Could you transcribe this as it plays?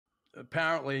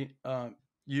apparently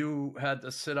you had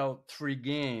to sit out 3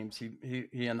 games.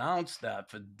 He announced that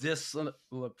for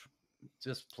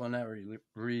disciplinary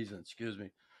reasons. Excuse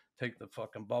me. Take the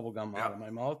fucking bubble gum out of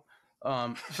my mouth.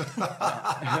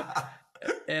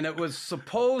 And it was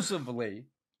supposedly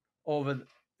over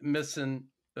missing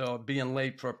being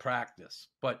late for practice.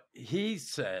 But he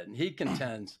said, he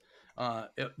contends,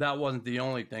 that wasn't the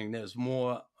only thing. There's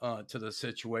more to the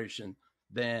situation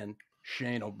than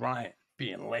Shane O'Brien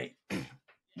being late.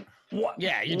 What?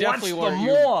 Yeah, you definitely were.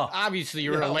 Obviously,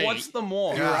 you were late. What's the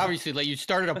more? You were obviously late. You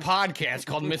started a podcast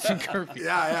called Missing Curfew.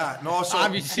 Yeah. No, so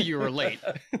obviously you were late.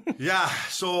 Yeah.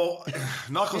 So,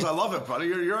 Knuckles, I love it, buddy.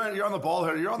 You're on the ball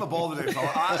here. You're on the ball today,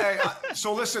 fella.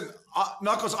 So listen,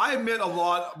 Knuckles, I admit a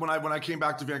lot when I came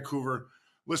back to Vancouver.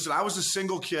 Listen, I was a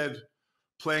single kid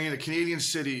playing in a Canadian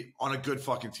city on a good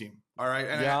fucking team. All right,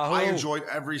 and I enjoyed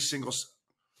every single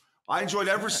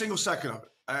second of it.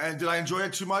 And did I enjoy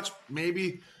it too much?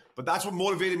 Maybe. But that's what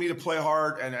motivated me to play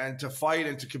hard and to fight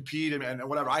and to compete and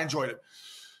whatever. I enjoyed it.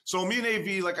 So me and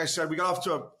AV, like I said, we got off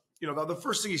to the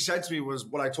first thing he said to me was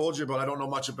what I told you about. I don't know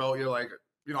much about you. Like,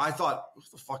 I thought, what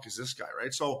the fuck is this guy,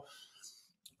 right? So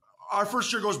our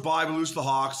first year goes by. We lose to the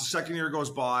Hawks. The second year goes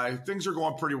by. Things are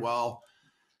going pretty well.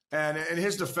 And in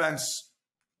his defense,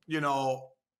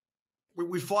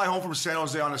 we fly home from San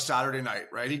Jose on a Saturday night,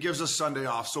 right? He gives us Sunday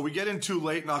off. So we get in too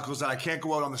late, Knuckles, that I can't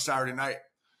go out on the Saturday night.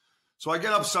 So I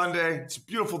get up Sunday. It's a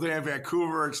beautiful day in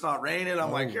Vancouver. It's not raining. I'm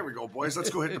like, here we go, boys.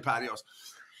 Let's go hit the patios.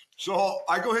 So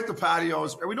I go hit the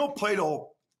patios. And we don't play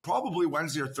till probably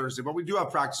Wednesday or Thursday, but we do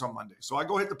have practice on Monday. So I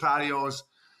go hit the patios.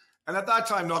 And at that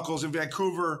time, Knuckles, in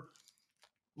Vancouver,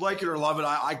 like it or love it,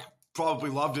 I probably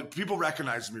loved it. People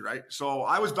recognized me, right? So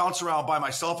I was bouncing around by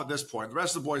myself at this point. The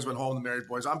rest of the boys went home, the married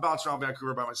boys. I'm bouncing around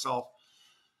Vancouver by myself.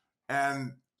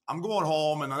 And I'm going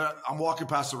home, and I'm walking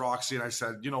past the Roxy, and I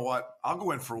said, you know what? I'll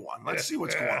go in for one. Let's see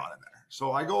what's going on in there.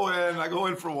 So I go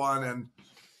in for one, and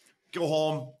go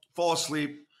home, fall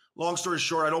asleep. Long story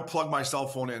short, I don't plug my cell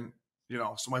phone in,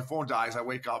 so my phone dies. I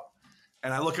wake up,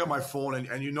 and I look at my phone, and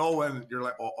when you're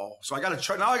like, uh-oh. So I got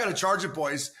to charge it,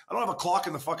 boys. I don't have a clock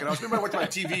in the fucking house. Maybe I went to my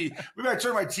TV. Maybe I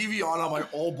turned my TV on. I'm like,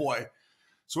 oh, boy.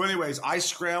 So anyways, I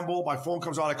scramble. My phone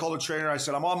comes on. I call the trainer. I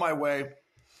said, I'm on my way.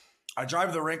 I drive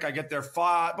to the rink. I get there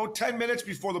about 10 minutes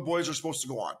before the boys are supposed to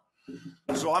go on.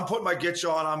 So I'm putting my gitch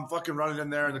on. I'm fucking running in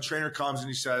there, and the trainer comes, and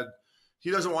he said,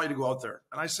 he doesn't want you to go out there.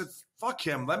 And I said, fuck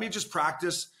him. Let me just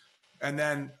practice. And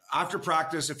then after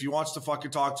practice, if he wants to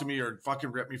fucking talk to me or fucking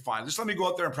rip me, fine. Just let me go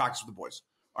out there and practice with the boys.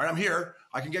 All right, I'm here.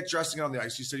 I can get dressed and get on the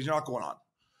ice. He said, he's not going on.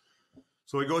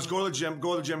 So he goes, go to the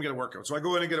gym, get a workout. So I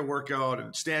go in and get a workout,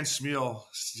 and Stan Smeal,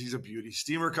 he's a beauty.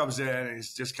 Steamer comes in, and he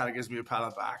just kind of gives me a pat on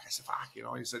the back. I said, fuck,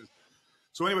 he said.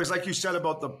 So anyways, like you said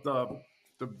about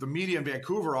the media in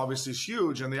Vancouver, obviously is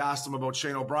huge, and they asked him about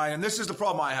Shane O'Brien. And this is the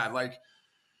problem I had. Like,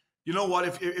 you know what?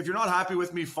 If you're not happy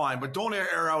with me, fine, but don't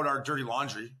air out our dirty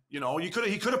laundry. He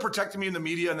could have protected me in the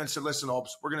media and then said, listen,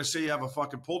 Opes, we're going to say you have a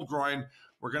fucking pulled groin.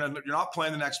 You're not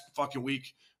playing the next fucking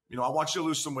week. I want you to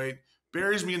lose some weight.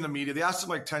 Buries me in the media. They asked him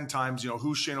like 10 times,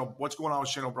 what's going on with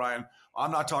Shane O'Brien?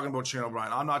 I'm not talking about Shane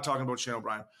O'Brien. I'm not talking about Shane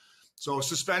O'Brien. So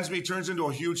suspends me, turns into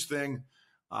a huge thing.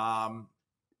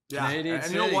 Yeah,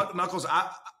 and you know what, Knuckles? After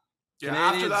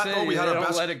that, we had our best.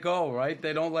 They don't let it go, right?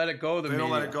 They don't let it go. They don't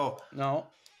let it go. No.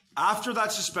 After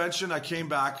that suspension, I came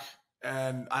back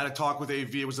and I had a talk with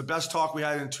AV. It was the best talk we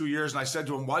had in 2 years. And I said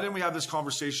to him, why didn't we have this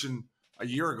conversation a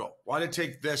year ago? Why did it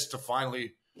take this to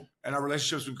finally? And our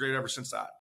relationship's been great ever since that.